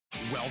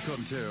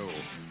Welcome to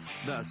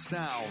the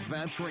Sal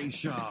Vetri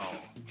Show.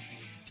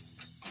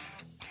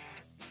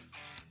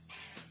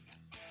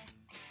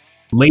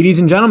 Ladies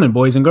and gentlemen,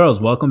 boys and girls,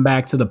 welcome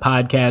back to the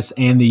podcast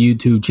and the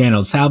YouTube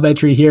channel. Sal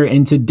Vetri here,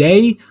 and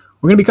today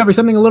we're going to be covering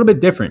something a little bit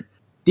different.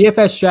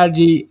 DFS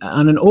strategy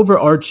on an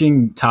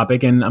overarching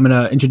topic, and I'm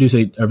going to introduce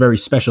a very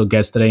special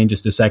guest today in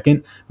just a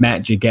second,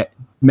 Matt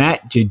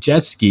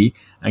Jajeski.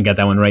 I got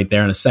that one right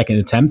there on a second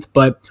attempt,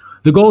 but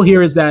the goal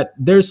here is that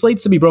there's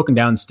slates to be broken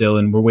down still,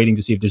 and we're waiting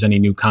to see if there's any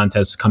new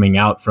contests coming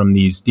out from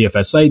these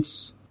DFS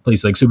sites.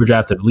 Places like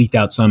Superdraft have leaked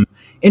out some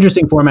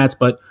interesting formats,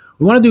 but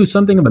we want to do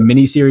something of a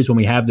mini series when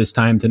we have this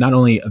time to not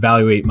only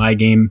evaluate my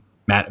game,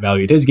 Matt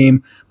evaluate his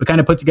game, but kind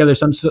of put together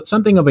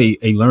something of a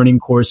learning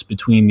course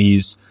between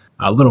these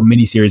little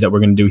mini series that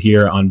we're going to do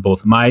here on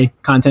both my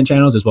content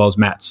channels as well as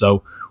Matt.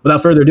 So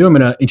without further ado, I'm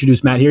going to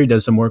introduce Matt here. He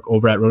does some work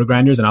over at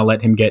RotoGrinders, and I'll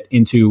let him get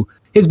into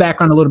his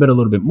background a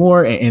little bit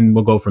more, and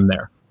we'll go from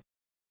there.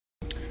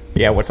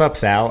 Yeah, what's up,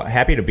 Sal?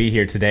 Happy to be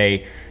here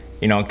today.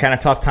 You know, kind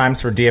of tough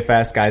times for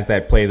DFS guys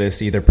that play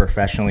this either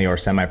professionally or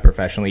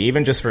semi-professionally.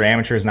 Even just for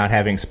amateurs not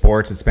having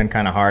sports, it's been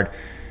kind of hard.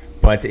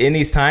 But in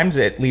these times,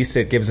 at least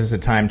it gives us a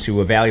time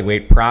to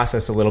evaluate,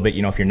 process a little bit,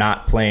 you know, if you're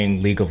not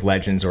playing League of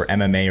Legends or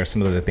MMA or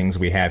some of the things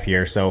we have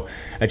here. So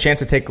a chance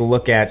to take a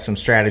look at some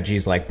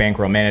strategies like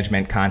bankroll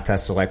management,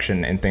 contest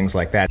selection, and things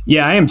like that.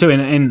 Yeah, I am too.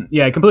 And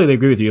yeah, I completely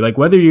agree with you. Like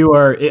whether you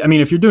are, I mean,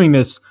 if you're doing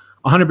this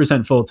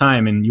 100% full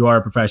time and you are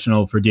a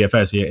professional for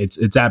DFS, yeah,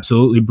 it's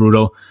absolutely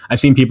brutal. I've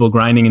seen people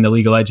grinding in the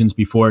League of Legends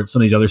before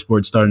some of these other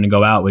sports starting to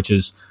go out, which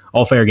is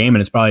all fair game, and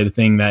it's probably the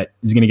thing that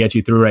is going to get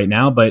you through right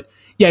now. But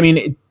yeah, I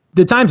mean,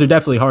 the times are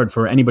definitely hard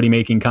for anybody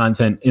making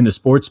content in the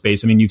sports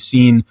space. I mean, you've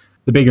seen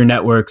the bigger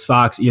networks,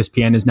 Fox,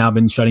 ESPN has now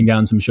been shutting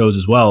down some shows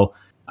as well.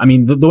 I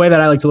mean, the way that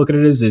I like to look at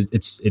it is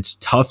it's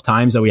tough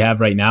times that we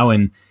have right now.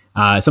 And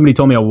somebody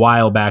told me a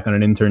while back on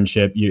an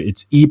internship,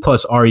 it's E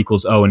plus R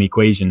equals O, an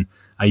equation.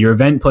 Your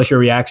event plus your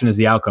reaction is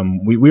the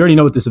outcome. We already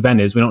know what this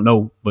event is. We don't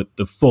know what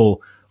the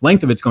full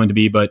length of it's going to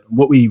be, but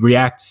what we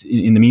react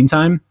in the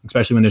meantime,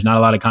 especially when there's not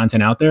a lot of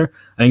content out there,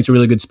 I think it's a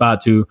really good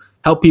spot to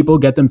help people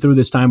get them through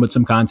this time with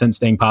some content,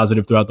 staying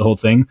positive throughout the whole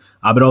thing,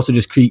 but also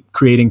just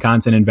creating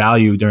content and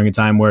value during a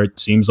time where it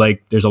seems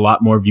like there's a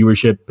lot more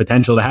viewership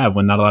potential to have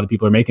when not a lot of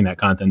people are making that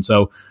content.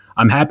 So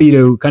I'm happy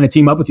to kind of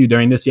team up with you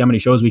during this, see how many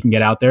shows we can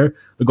get out there.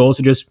 The goal is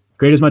to just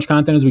create as much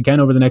content as we can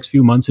over the next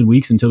few months and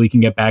weeks until we can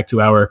get back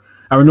to our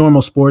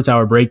normal sports,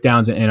 our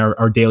breakdowns, and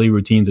our daily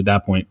routines at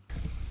that point.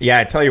 Yeah,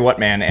 I tell you what,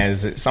 man,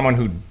 as someone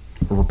who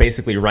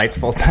basically writes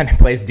full-time and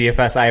plays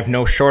DFS, I have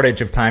no shortage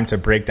of time to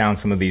break down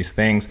some of these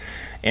things.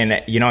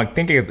 And, you know, I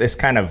think this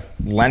kind of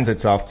lends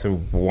itself to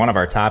one of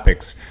our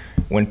topics.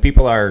 When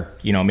people are,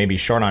 you know, maybe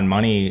short on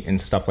money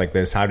and stuff like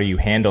this, how do you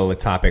handle a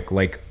topic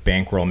like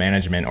bankroll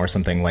management or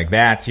something like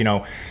that? You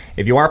know,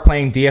 if you are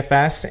playing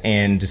DFS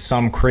and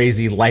some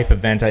crazy life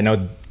event, I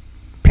know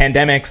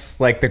pandemics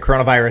like the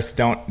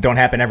coronavirus don't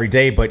happen every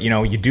day, but, you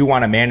know, you do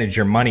want to manage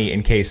your money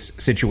in case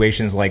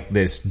situations like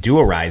this do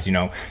arise. You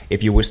know,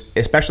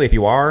 especially if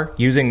you are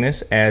using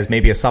this as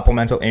maybe a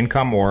supplemental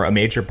income or a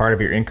major part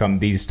of your income,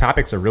 these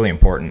topics are really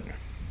important.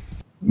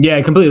 Yeah,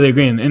 I completely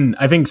agree. And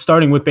I think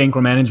starting with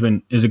bankroll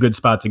management is a good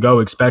spot to go,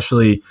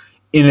 especially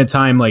in a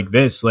time like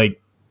this.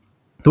 Like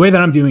the way that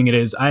I'm viewing it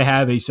is I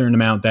have a certain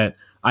amount that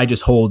I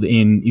just hold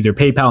in either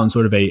PayPal in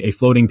sort of a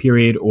floating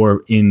period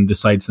or in the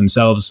sites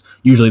themselves,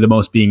 usually the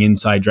most being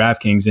inside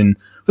DraftKings. And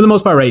for the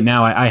most part right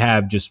now, I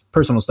have just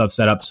personal stuff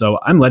set up. So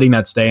I'm letting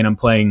that stay and I'm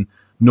playing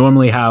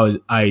normally how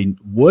I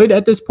would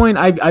at this point.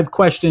 I've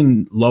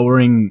questioned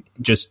lowering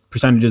just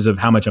percentages of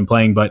how much I'm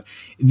playing, but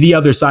the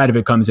other side of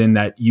it comes in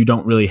that you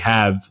don't really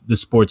have the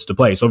sports to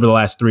play. So over the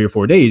last 3 or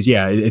 4 days,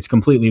 yeah, it's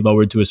completely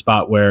lowered to a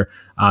spot where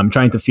I'm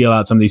trying to feel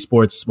out some of these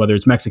sports, whether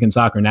it's Mexican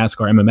soccer,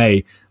 NASCAR,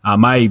 MMA.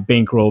 My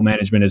bankroll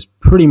management has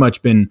pretty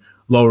much been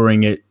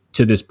lowering it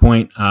to this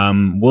point.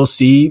 We'll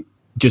see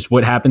just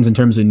what happens in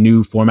terms of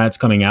new formats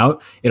coming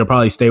out. It'll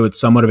probably stay with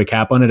somewhat of a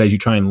cap on it as you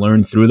try and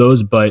learn through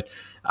those, but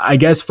I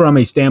guess from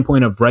a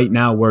standpoint of right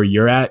now where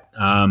you're at,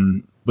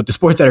 with the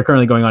sports that are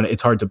currently going on,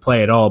 it's hard to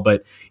play at all.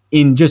 But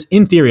in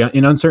theory,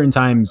 in uncertain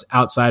times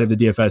outside of the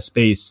DFS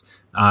space,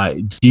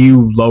 do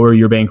you lower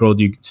your bankroll?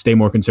 Do you stay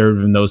more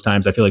conservative in those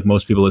times? I feel like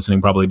most people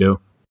listening probably do.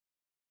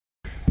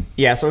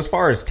 Yeah, so as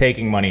far as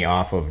taking money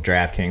off of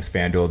DraftKings,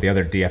 FanDuel, the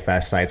other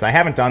DFS sites, I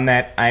haven't done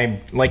that.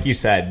 Like you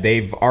said,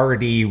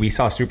 we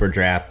saw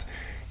Superdraft,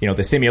 you know,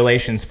 the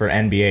simulations for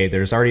NBA,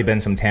 there's already been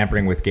some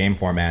tampering with game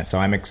format. So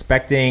I'm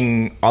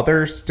expecting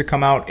others to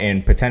come out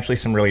and potentially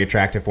some really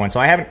attractive ones. So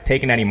I haven't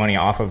taken any money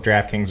off of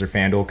DraftKings or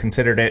FanDuel,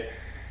 considered it,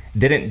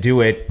 didn't do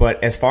it.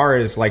 But as far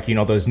as like, you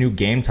know, those new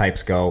game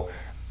types go,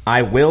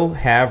 I will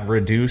have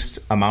reduced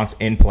amounts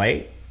in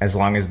play as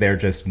long as they're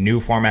just new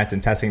formats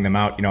and testing them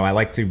out. You know, I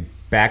like to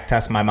back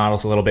test my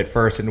models a little bit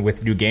first. And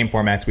with new game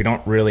formats, we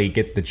don't really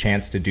get the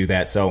chance to do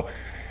that. So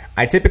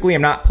I typically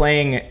am not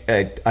playing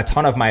a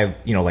ton of my,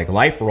 you know, like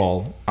life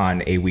roll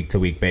on a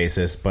week-to-week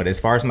basis. But as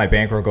far as my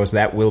bankroll goes,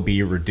 that will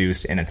be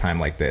reduced in a time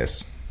like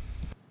this.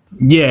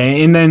 Yeah,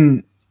 and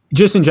then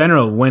just in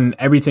general, when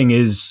everything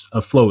is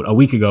afloat a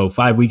week ago,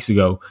 5 weeks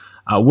ago,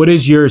 what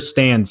is your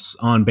stance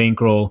on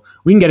Bankroll?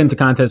 We can get into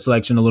contest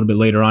selection a little bit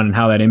later on and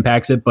how that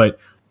impacts it, but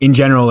in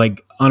general,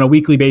 like on a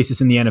weekly basis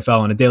in the NFL,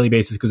 on a daily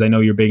basis, because I know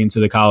you're big into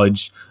the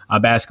college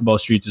basketball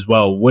streets as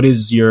well. What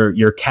is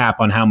your cap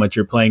on how much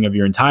you're playing of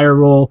your entire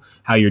role,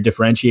 how you're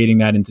differentiating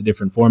that into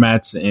different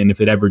formats, and if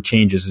it ever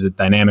changes, is it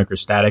dynamic or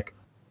static?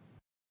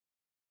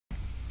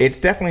 It's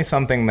definitely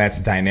something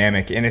that's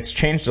dynamic, and it's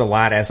changed a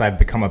lot as I've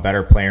become a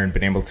better player and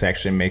been able to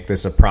actually make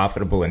this a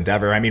profitable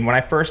endeavor. I mean, when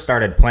I first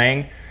started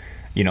playing,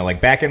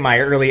 like back in my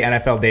early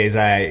NFL days,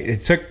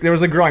 there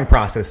was a growing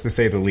process, to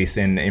say the least,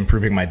 in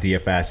improving my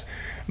DFS.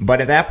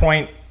 But at that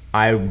point,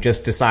 I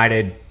just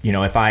decided,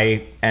 if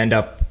I end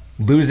up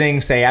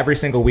losing, say, every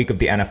single week of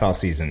the NFL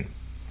season,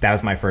 that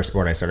was my first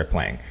sport I started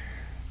playing.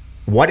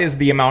 What is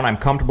the amount I'm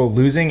comfortable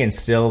losing and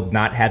still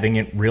not having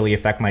it really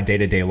affect my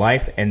day-to-day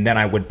life? And then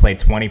I would play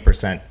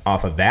 20%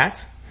 off of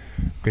that.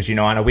 Because,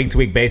 on a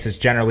week-to-week basis,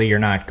 generally you're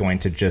not going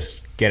to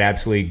just get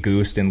absolutely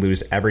goosed and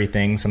lose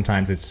everything.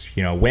 Sometimes it's,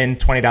 win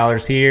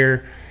 $20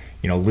 here,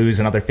 lose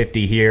another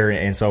 $50 here,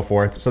 and so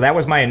forth. So that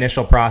was my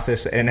initial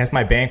process. And as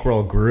my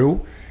bankroll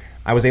grew,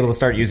 I was able to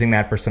start using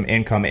that for some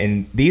income.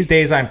 And these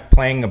days I'm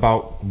playing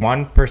about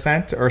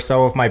 1% or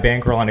so of my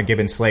bankroll on a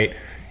given slate.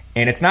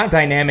 And it's not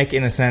dynamic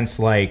in a sense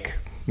like,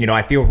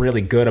 I feel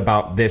really good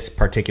about this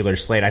particular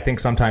slate. I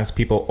think sometimes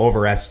people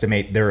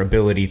overestimate their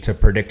ability to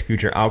predict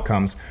future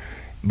outcomes.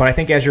 But I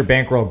think as your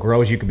bankroll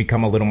grows, you can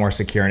become a little more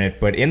secure in it.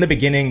 But in the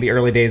beginning, the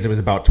early days, it was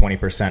about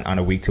 20% on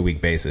a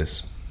week-to-week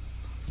basis.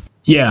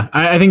 Yeah,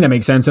 I think that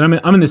makes sense. And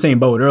I'm in the same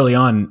boat early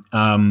on.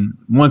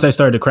 Once I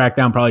started to crack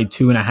down probably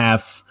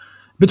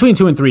between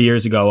 2 and 3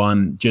 years ago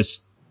on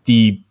just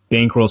the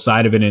bankroll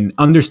side of it and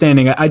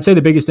understanding, I'd say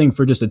the biggest thing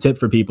for just a tip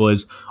for people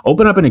is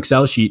open up an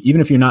Excel sheet. Even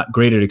if you're not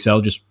great at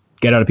Excel, just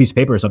get out a piece of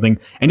paper or something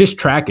and just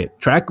track it.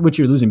 Track what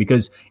you're losing,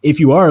 because if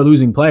you are a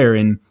losing player,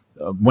 and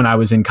when I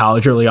was in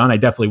college early on, I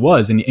definitely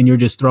was, and you're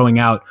just throwing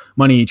out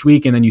money each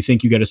week, and then you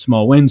think you get a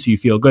small win, so you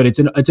feel good. It's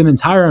an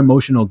entire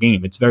emotional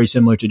game. It's very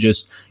similar to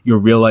just your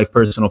real life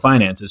personal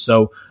finances.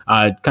 So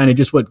kind of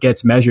just what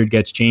gets measured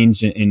gets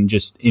changed and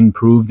just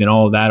improved, and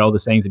all of that, all the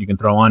sayings that you can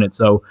throw on it.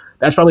 So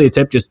that's probably a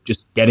tip,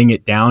 just getting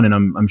it down. And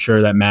I'm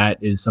sure that Matt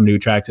is somebody who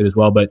tracks it as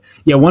well. But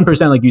yeah,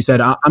 1%, like you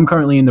said, I'm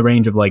currently in the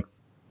range of like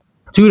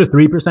 2 to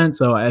 3%.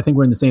 So I think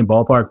we're in the same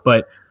ballpark.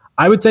 But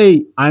I would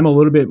say I'm a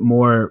little bit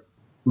more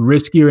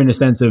riskier in the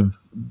sense of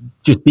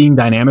just being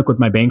dynamic with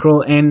my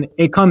bankroll. And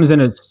it comes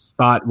in a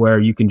spot where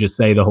you can just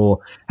say the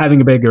whole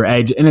having a bigger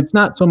edge. And it's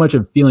not so much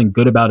of feeling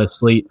good about a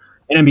slate,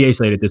 an NBA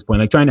slate at this point.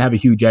 Like trying to have a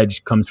huge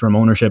edge comes from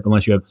ownership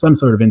unless you have some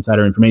sort of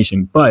insider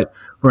information. But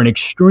for an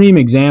extreme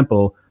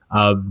example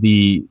of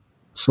the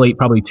slate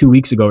probably 2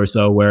 weeks ago or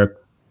so, where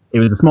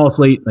it was a small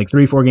slate, like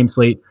 3-4 game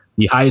slate,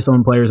 the highest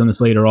owned players on the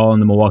slate are all in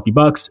the Milwaukee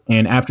Bucks.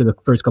 And after the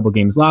first couple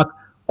games lock,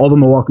 all the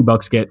Milwaukee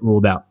Bucks get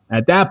ruled out.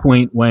 At that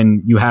point,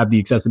 when you have the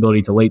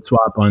accessibility to late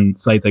swap on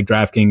sites like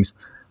DraftKings,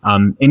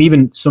 and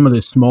even some of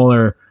the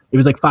smaller, it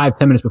was like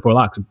 5-10 minutes before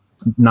lock, so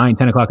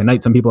 9-10 o'clock at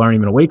night. Some people aren't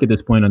even awake at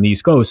this point on the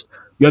East Coast.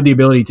 You have the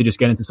ability to just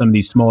get into some of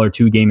these smaller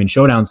 2-game and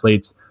showdown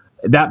slates.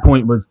 At that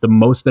point was the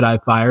most that I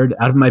fired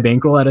out of my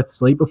bankroll at a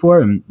slate before,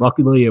 and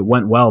luckily it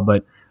went well.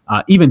 But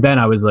even then,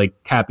 I was like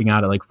capping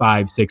out at like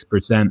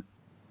 5-6%.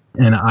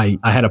 And I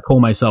had to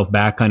pull myself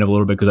back kind of a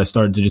little bit because I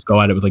started to just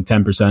go at it with like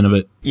 10% of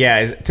it.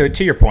 Yeah,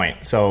 to your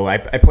point. So I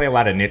play a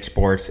lot of niche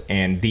sports,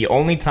 and the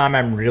only time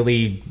I'm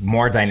really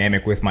more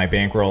dynamic with my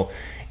bankroll,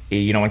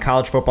 in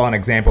college football, an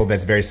example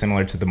that's very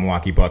similar to the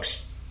Milwaukee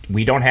Bucks,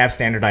 we don't have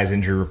standardized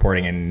injury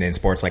reporting in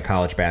sports like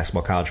college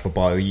basketball, college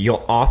football.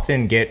 You'll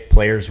often get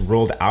players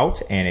ruled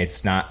out, and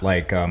it's not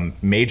like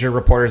major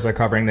reporters are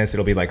covering this.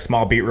 It'll be like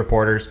small beat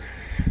reporters.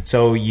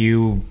 So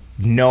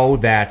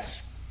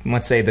that,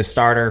 let's say the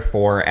starter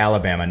for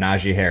Alabama,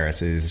 Najee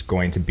Harris, is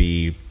going to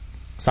be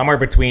somewhere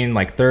between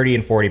like 30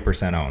 and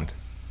 40% owned.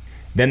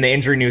 Then the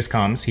injury news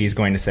comes. He's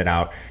going to sit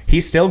out.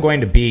 He's still going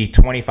to be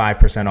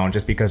 25% owned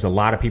just because a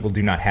lot of people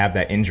do not have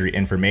that injury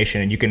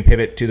information. And you can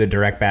pivot to the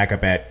direct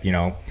backup at,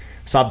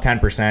 sub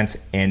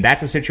 10%. And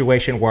that's a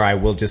situation where I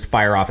will just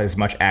fire off as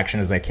much action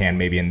as I can,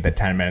 maybe in the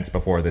 10 minutes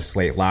before the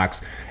slate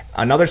locks.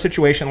 Another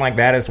situation like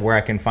that is where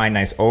I can find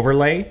nice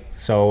overlay.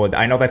 So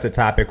I know that's a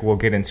topic we'll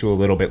get into a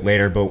little bit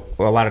later, but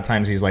a lot of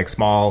times these like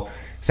small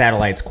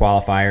satellites,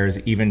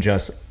 qualifiers, even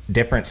just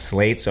different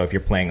slates. So if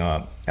you're playing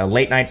a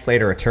late night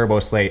slate or a turbo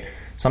slate,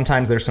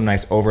 sometimes there's some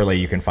nice overlay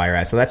you can fire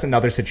at. So that's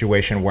another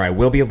situation where I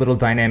will be a little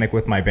dynamic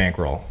with my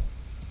bankroll.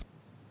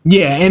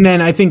 Yeah, and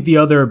then I think the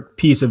other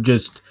piece of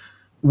just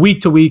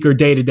week to week or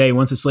day to day,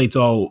 once the slate's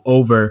all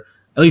over,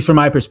 at least from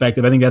my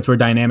perspective, I think that's where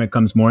dynamic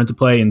comes more into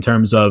play in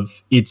terms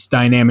of it's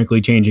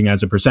dynamically changing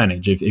as a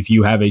percentage. If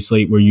you have a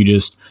slate where you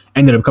just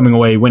ended up coming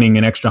away winning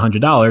an extra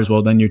 $100,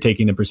 well, then you're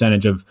taking the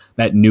percentage of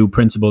that new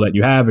principal that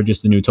you have or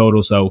just the new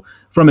total. So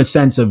from a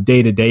sense of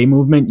day-to-day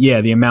movement, yeah,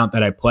 the amount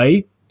that I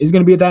play is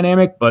going to be a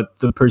dynamic, but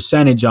the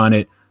percentage on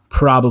it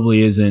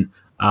probably isn't.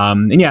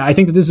 And yeah, I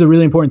think that this is a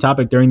really important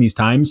topic during these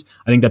times.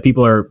 I think that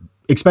people are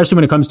especially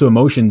when it comes to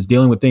emotions,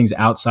 dealing with things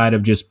outside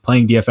of just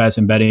playing DFS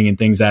and betting and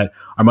things that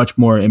are much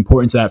more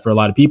important to that for a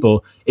lot of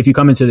people. If you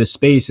come into this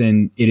space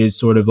and it is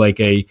sort of like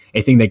a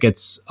thing that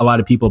gets a lot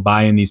of people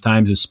by in these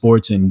times is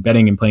sports and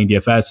betting and playing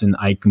DFS, and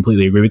I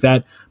completely agree with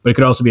that. But it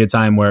could also be a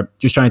time where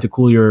just trying to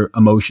cool your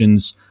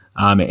emotions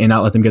and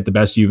not let them get the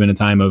best of you in a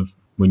time of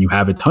when you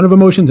have a ton of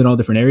emotions in all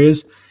different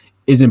areas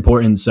is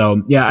important.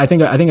 So yeah, I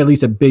think at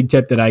least a big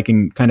tip that I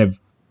can kind of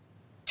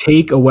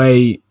take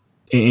away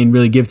and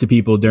really give to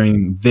people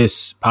during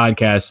this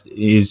podcast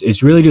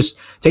is really just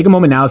take a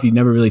moment now, if you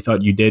never really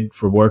thought you did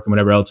for work and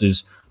whatever else,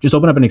 is just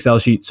open up an Excel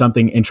sheet,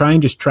 something, and try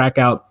and just track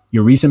out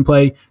your recent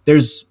play.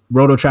 There's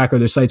Roto Tracker,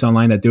 there's sites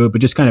online that do it, but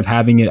just kind of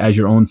having it as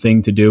your own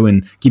thing to do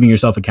and keeping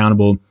yourself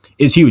accountable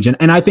is huge. And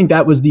I think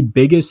that was the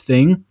biggest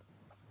thing.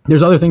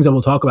 There's other things that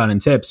we'll talk about in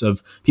tips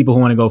of people who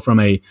want to go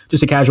from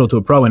just a casual to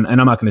a pro. And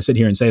I'm not going to sit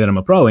here and say that I'm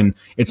a pro, and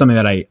it's something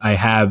that I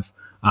have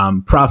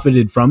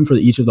profited from for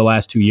each of the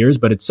last 2 years,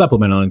 but it's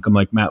supplemental income,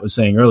 like Matt was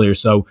saying earlier.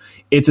 So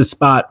it's a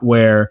spot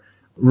where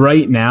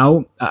right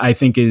now I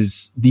think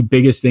is the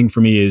biggest thing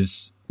for me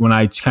is when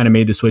I kind of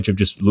made the switch of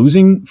just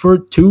losing for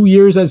 2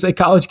 years as a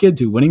college kid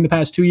to winning the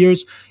past 2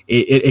 years.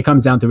 It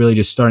comes down to really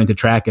just starting to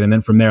track it. And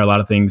then from there, a lot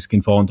of things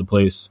can fall into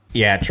place.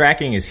 Yeah,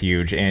 tracking is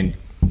huge. And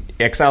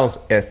Excel's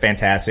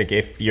fantastic.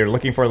 If you're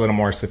looking for a little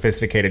more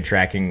sophisticated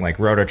tracking, like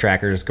Roto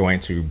Tracker is going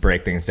to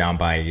break things down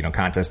by,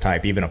 contest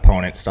type, even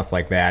opponent, stuff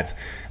like that,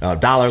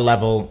 dollar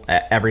level,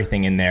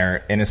 everything in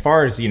there. And as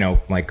far as,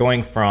 like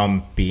going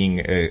from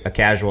being a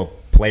casual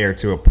player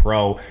to a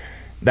pro,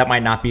 that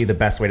might not be the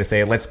best way to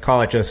say it. Let's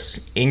call it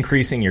just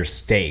increasing your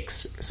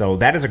stakes. So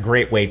that is a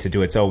great way to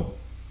do it. So,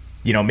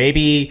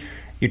 maybe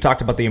you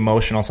talked about the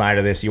emotional side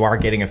of this. You are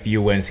getting a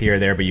few wins here or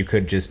there, but you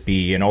could just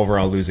be an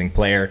overall losing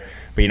player.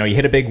 But, you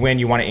hit a big win,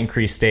 you want to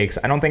increase stakes.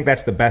 I don't think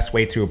that's the best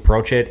way to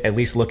approach it, at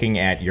least looking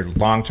at your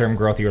long-term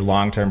growth, your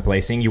long-term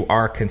placing. You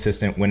are a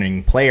consistent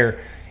winning player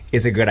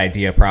is a good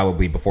idea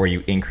probably before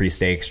you increase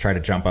stakes, try to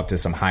jump up to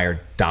some higher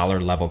dollar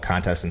level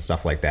contests and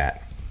stuff like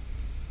that.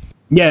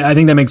 Yeah, I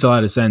think that makes a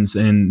lot of sense.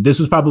 And this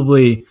was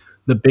probably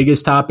the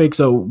biggest topic.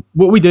 So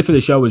what we did for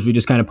the show was we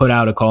just kind of put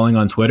out a calling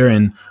on Twitter,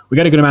 and we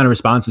got a good amount of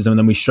responses, and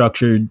then we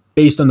structured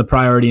based on the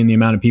priority and the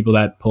amount of people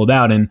that pulled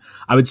out. And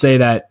I would say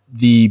that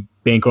the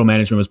bankroll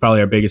management was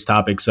probably our biggest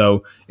topic.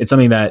 So it's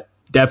something that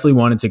definitely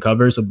wanted to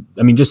cover. So,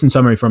 just in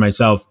summary for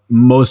myself,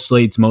 most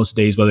slates, most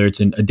days, whether it's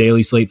a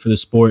daily slate for the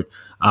sport,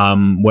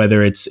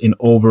 whether it's an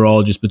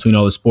overall just between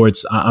all the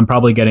sports, I'm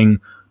probably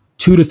getting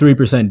 2 to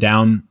 3%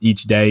 down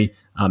each day.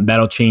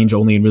 That'll change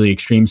only in really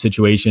extreme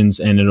situations,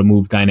 and it'll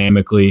move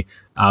dynamically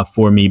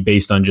for me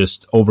based on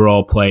just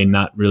overall play,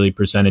 not really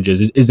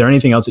percentages. Is there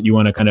anything else that you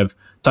want to kind of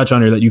touch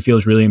on or that you feel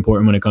is really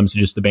important when it comes to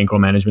just the bankroll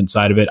management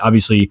side of it?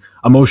 Obviously,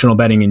 emotional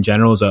betting in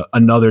general is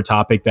another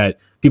topic that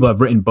people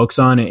have written books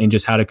on, and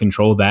just how to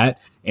control that.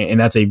 And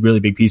that's a really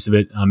big piece of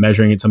it,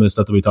 measuring it, some of the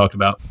stuff that we talked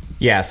about.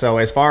 Yeah, so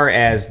as far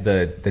as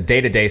the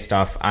day-to-day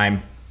stuff,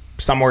 I'm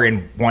somewhere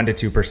in 1 to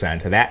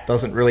 2%. That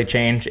doesn't really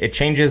change. It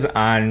changes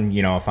on,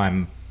 if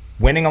I'm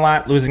winning a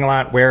lot, losing a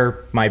lot,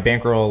 where my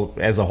bankroll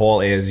as a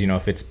whole is,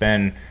 if it's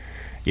been,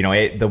 the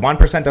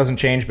 1% doesn't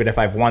change, but if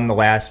I've won the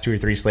last 2 or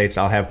 3 slates,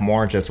 I'll have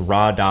more just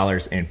raw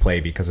dollars in play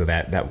because of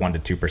that 1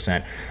 to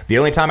 2%. The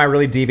only time I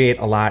really deviate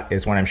a lot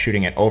is when I'm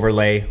shooting at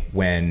overlay,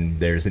 when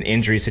there's an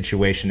injury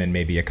situation in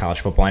maybe a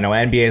college football. I know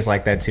NBA is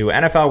like that too.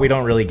 NFL, we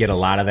don't really get a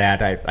lot of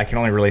that. I can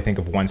only really think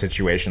of one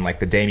situation, like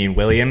the Damian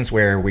Williams,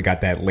 where we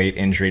got that late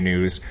injury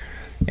news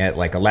at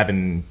like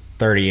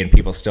 11:30 and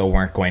people still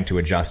weren't going to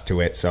adjust to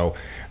it. So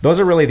those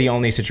are really the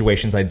only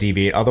situations I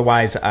deviate.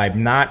 Otherwise,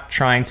 I'm not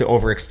trying to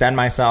overextend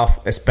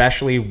myself,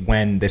 especially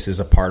when this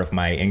is a part of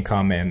my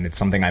income and it's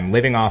something I'm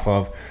living off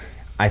of.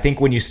 I think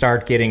when you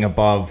start getting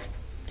above,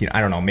 I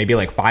don't know, maybe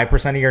like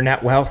 5% of your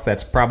net wealth,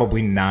 that's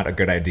probably not a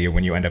good idea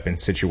when you end up in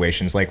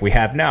situations like we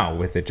have now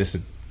with it, just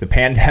the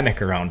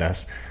pandemic around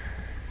us.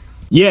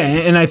 Yeah,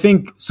 and I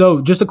think, so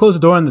just to close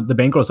the door on the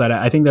bankroll side,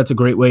 I think that's a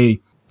great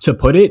way to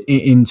put it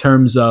in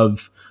terms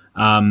of,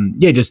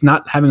 just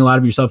not having a lot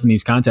of yourself in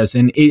these contests.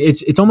 And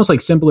it's almost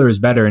like simpler is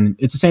better. And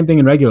it's the same thing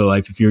in regular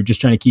life. If you're just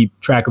trying to keep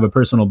track of a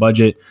personal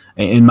budget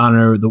and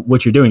monitor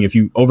what you're doing, if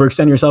you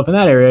overextend yourself in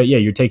that area,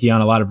 you're taking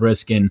on a lot of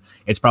risk, and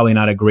it's probably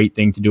not a great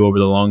thing to do over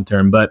the long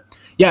term. But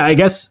yeah, I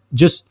guess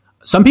just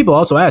some people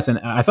also asked, and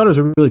I thought it was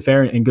a really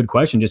fair and good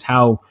question, just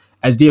how,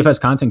 as DFS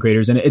content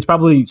creators, and it's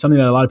probably something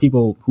that a lot of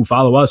people who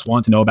follow us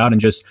want to know about,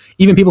 and just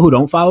even people who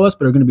don't follow us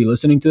but are going to be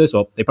listening to this,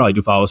 well, they probably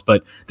do follow us,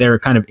 but they're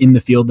kind of in the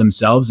field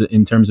themselves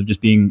in terms of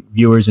just being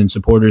viewers and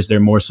supporters.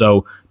 They're more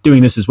so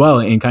doing this as well,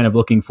 and kind of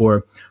looking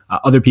for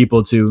other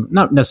people to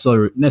not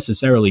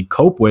necessarily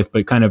cope with,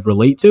 but kind of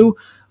relate to.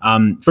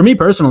 For me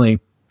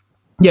personally,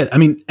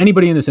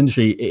 anybody in this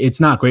industry, it's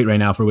not great right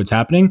now for what's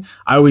happening.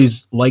 I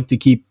always like to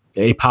keep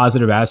a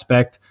positive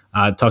aspect.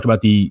 Talked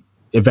about the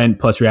event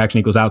plus reaction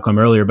equals outcome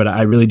earlier, but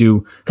I really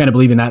do kind of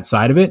believe in that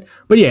side of it.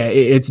 But yeah,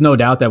 it's no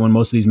doubt that when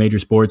most of these major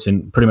sports,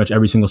 and pretty much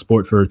every single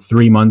sport for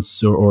 3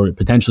 months or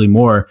potentially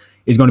more,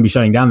 is going to be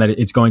shutting down, that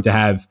it's going to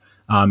have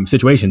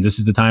situations. This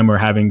is the time where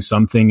having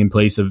something in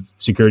place of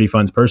security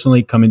funds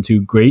personally come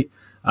into great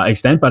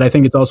extent. But I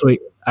think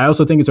I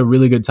also think it's a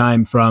really good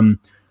time from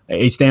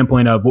a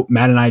standpoint of what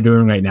Matt and I are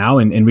doing right now,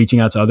 and reaching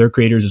out to other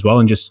creators as well,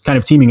 and just kind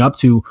of teaming up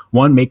to,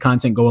 one, make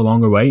content go a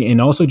longer way, and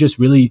also just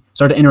really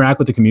start to interact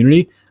with the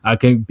community.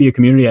 Can be a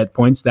community at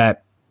points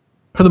that,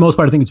 for the most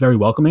part, I think it's very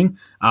welcoming.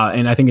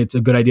 And I think it's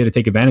a good idea to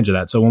take advantage of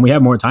that. So when we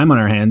have more time on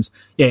our hands,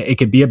 yeah, it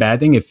could be a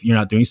bad thing if you're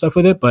not doing stuff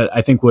with it. But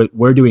I think what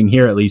we're doing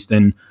here, at least,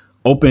 an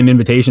open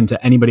invitation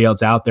to anybody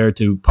else out there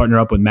to partner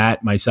up with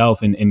Matt,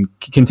 myself, and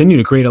continue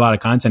to create a lot of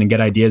content and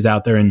get ideas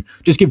out there, and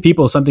just give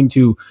people something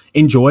to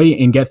enjoy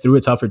and get through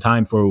a tougher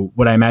time for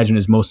what I imagine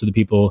is most of the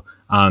people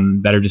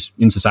that are just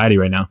in society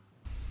right now.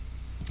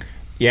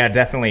 Yeah,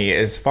 definitely.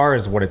 As far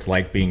as what it's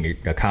like being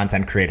a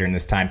content creator in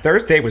this time,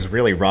 Thursday was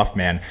really rough,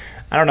 man.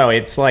 I don't know.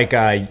 It's like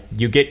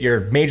you get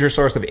your major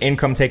source of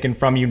income taken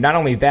from you. Not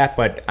only that,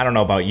 but I don't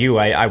know about you.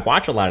 I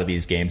watch a lot of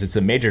these games. It's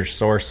a major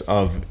source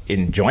of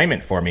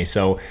enjoyment for me.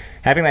 So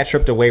having that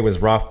stripped away was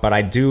rough, but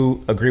I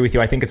do agree with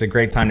you. I think it's a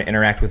great time to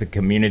interact with the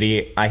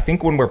community. I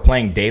think when we're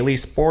playing daily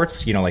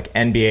sports, like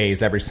NBA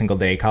is every single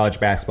day, college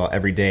basketball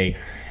every day,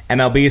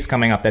 MLB is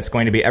coming up, that's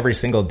going to be every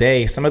single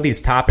day. Some of these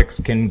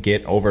topics can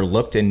get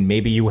overlooked, and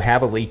maybe you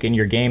have a leak in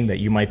your game that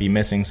you might be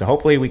missing. So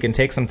hopefully we can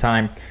take some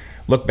time,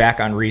 look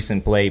back on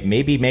recent play,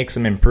 maybe make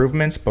some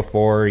improvements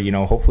before,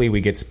 hopefully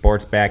we get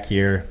sports back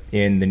here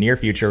in the near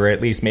future, or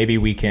at least maybe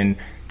we can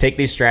take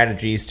these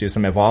strategies to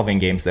some evolving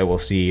games that we'll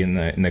see in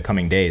the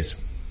coming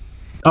days.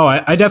 Oh,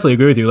 I definitely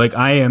agree with you. Like,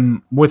 I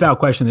am, without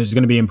question, there's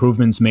going to be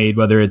improvements made,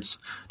 whether it's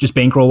just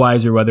bankroll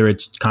wise or whether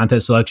it's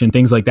contest selection,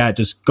 things like that.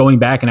 Just going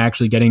back and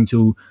actually getting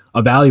to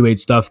evaluate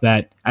stuff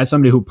that, as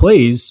somebody who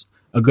plays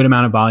a good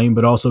amount of volume,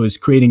 but also is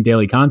creating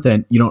daily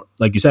content, you don't,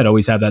 like you said,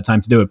 always have that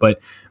time to do it.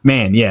 But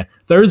man, yeah,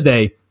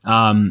 Thursday,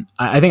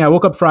 I think I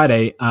woke up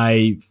Friday,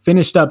 I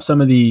finished up some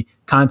of the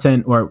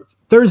content, or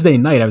Thursday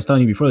night, I was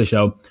telling you before the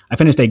show, I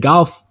finished a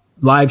golf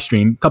live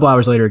stream. A couple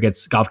hours later,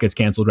 golf gets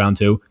canceled, round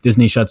 2.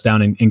 Disney shuts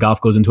down, and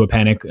golf goes into a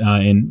panic,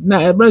 and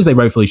as they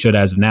rightfully should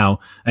as of now,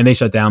 and they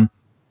shut down.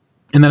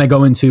 And then I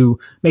go into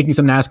making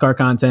some NASCAR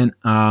content,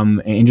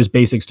 and just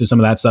basics to some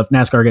of that stuff.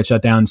 NASCAR gets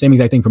shut down. Same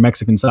exact thing for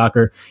Mexican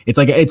soccer. It's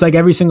like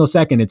every single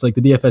second. It's like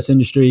the DFS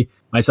industry,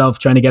 myself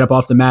trying to get up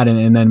off the mat,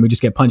 and then we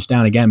just get punched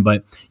down again.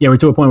 But yeah, we're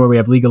to a point where we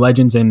have League of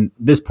Legends, and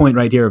this point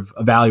right here of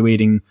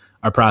evaluating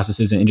our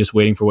processes and just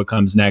waiting for what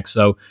comes next.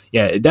 So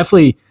yeah,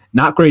 definitely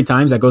not great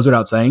times. That goes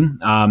without saying.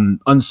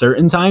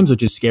 Uncertain times,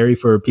 which is scary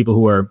for people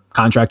who are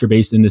contractor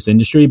based in this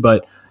industry,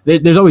 but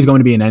there's always going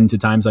to be an end to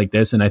times like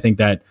this. And I think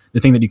that the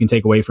thing that you can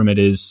take away from it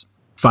is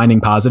finding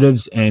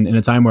positives. And in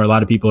a time where a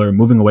lot of people are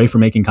moving away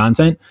from making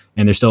content,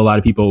 and there's still a lot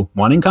of people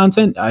wanting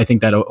content, I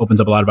think that opens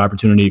up a lot of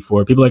opportunity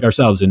for people like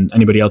ourselves and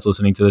anybody else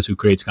listening to this who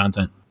creates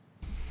content.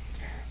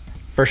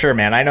 For sure,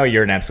 man. I know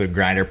you're an absolute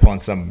grinder, pulling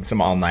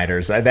some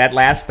all-nighters. That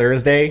last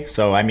Thursday,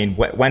 so I mean,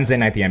 Wednesday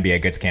night the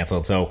NBA gets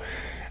canceled, so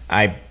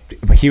I'm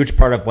a huge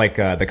part of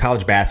the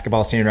college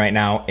basketball scene right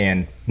now,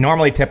 and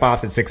normally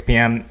tip-offs at 6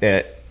 p.m.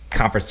 At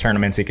conference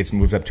tournaments, it gets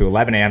moved up to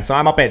 11 a.m. So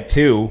I'm up at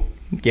 2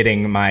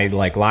 getting my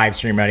live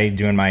stream ready,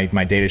 doing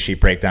my data sheet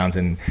breakdowns,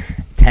 and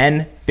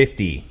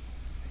 10:50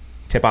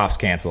 tip-offs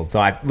canceled. So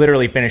I've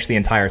literally finished the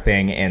entire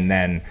thing, and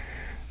then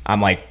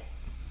I'm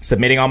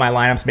submitting all my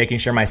lineups, making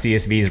sure my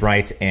CSV is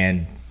right,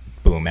 and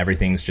boom,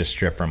 everything's just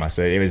stripped from us.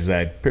 So it was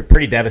a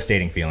pretty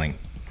devastating feeling.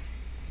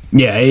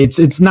 Yeah,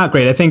 it's not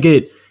great. I think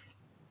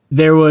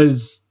there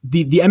was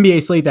the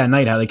NBA slate that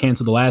night, how they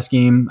canceled the last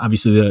game.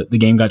 Obviously, the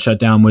game got shut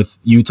down with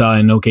Utah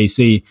and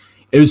OKC.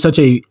 It was such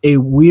a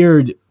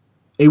weird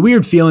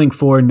feeling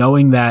for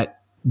knowing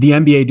that the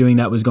NBA doing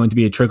that was going to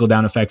be a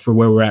trickle-down effect for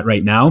where we're at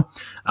right now.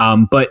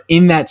 But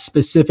in that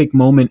specific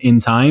moment in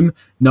time,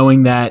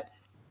 knowing that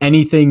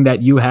anything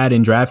that you had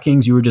in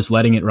DraftKings, you were just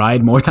letting it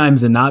ride more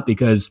times than not,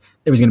 because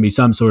there was going to be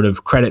some sort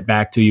of credit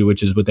back to you,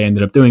 which is what they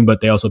ended up doing,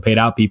 but they also paid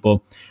out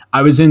people.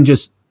 I was in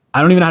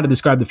I don't even know how to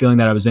describe the feeling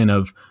that I was in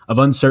of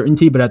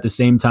uncertainty, but at the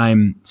same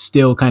time,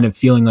 still kind of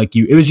feeling like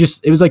it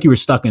was like you were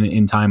stuck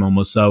in time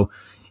almost. So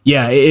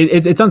yeah,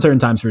 it's uncertain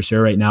times for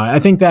sure right now. I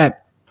think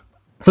that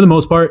for the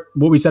most part,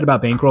 what we said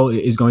about Bankroll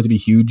is going to be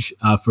huge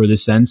for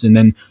this sense. And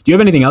then do you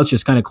have anything else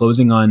just kind of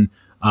closing on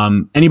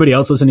anybody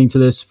else listening to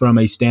this from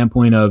a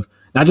standpoint of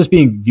not just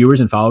being viewers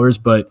and followers,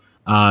 but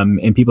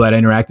and people that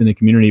interact in the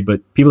community,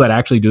 but people that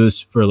actually do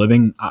this for a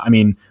living? I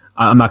mean,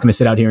 I'm not going to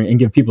sit out here and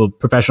give people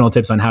professional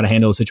tips on how to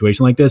handle a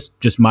situation like this.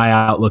 Just my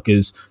outlook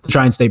is to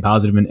try and stay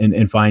positive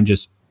and find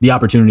just the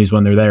opportunities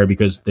when they're there,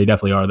 because they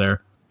definitely are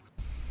there.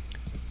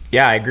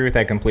 Yeah, I agree with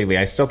that completely.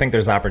 I still think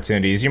there's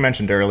opportunities. You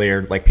mentioned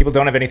earlier, people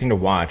don't have anything to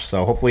watch.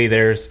 So hopefully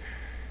there's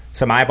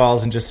some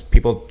eyeballs and just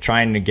people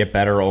trying to get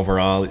better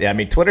overall. I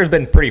mean, Twitter's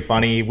been pretty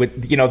funny with,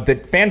 the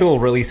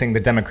FanDuel releasing the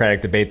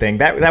Democratic debate thing.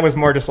 That was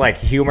more just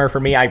humor for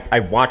me. I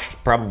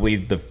watched probably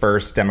the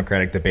first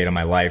Democratic debate of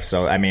my life.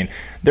 So, I mean,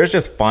 there's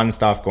just fun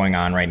stuff going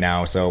on right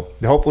now. So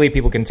hopefully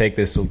people can take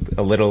this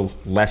a little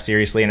less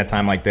seriously in a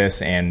time like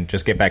this and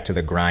just get back to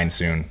the grind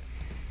soon.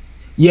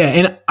 Yeah,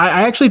 and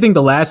I actually think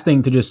the last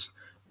thing to just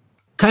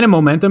kind of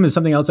momentum is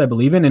something else I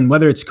believe in. And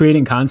whether it's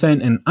creating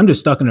content, and I'm just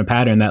stuck in a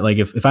pattern that like,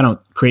 if I don't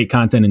create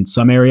content in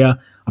some area,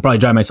 I'll probably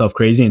drive myself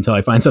crazy until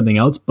I find something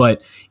else.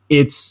 But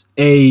it's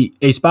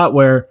a spot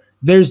where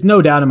there's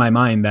no doubt in my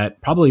mind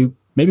that probably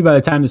maybe by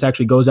the time this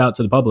actually goes out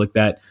to the public,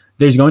 that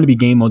there's going to be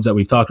game modes that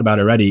we've talked about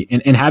already,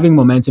 and having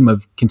momentum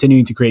of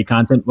continuing to create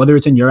content, whether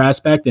it's in your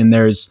aspect and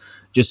there's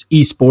just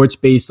esports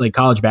based like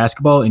college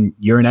basketball and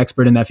you're an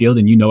expert in that field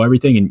and you know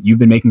everything and you've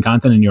been making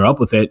content and you're up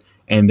with it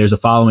and there's a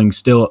following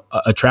still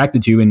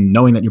attracted to you and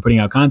knowing that you're putting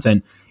out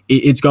content,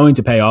 it's going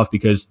to pay off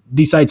because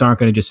these sites aren't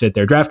going to just sit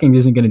there. DraftKings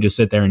isn't going to just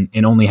sit there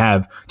and only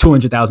have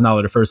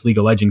 $200,000 to first League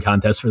of Legends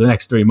contest for the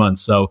next 3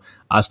 months. So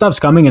stuff's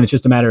coming, and it's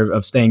just a matter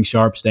of staying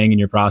sharp, staying in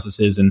your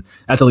processes. And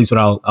that's at least what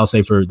I'll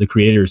say for the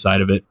creator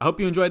side of it. I hope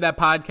you enjoyed that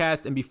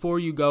podcast. And before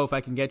you go, if I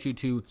can get you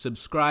to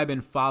subscribe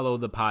and follow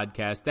the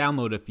podcast,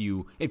 download if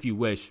you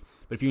wish.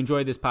 But if you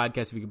enjoyed this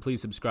podcast, if you can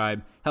please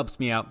subscribe, helps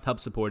me out,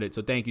 helps support it.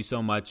 So thank you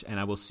so much,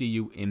 and I will see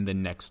you in the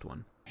next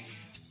one.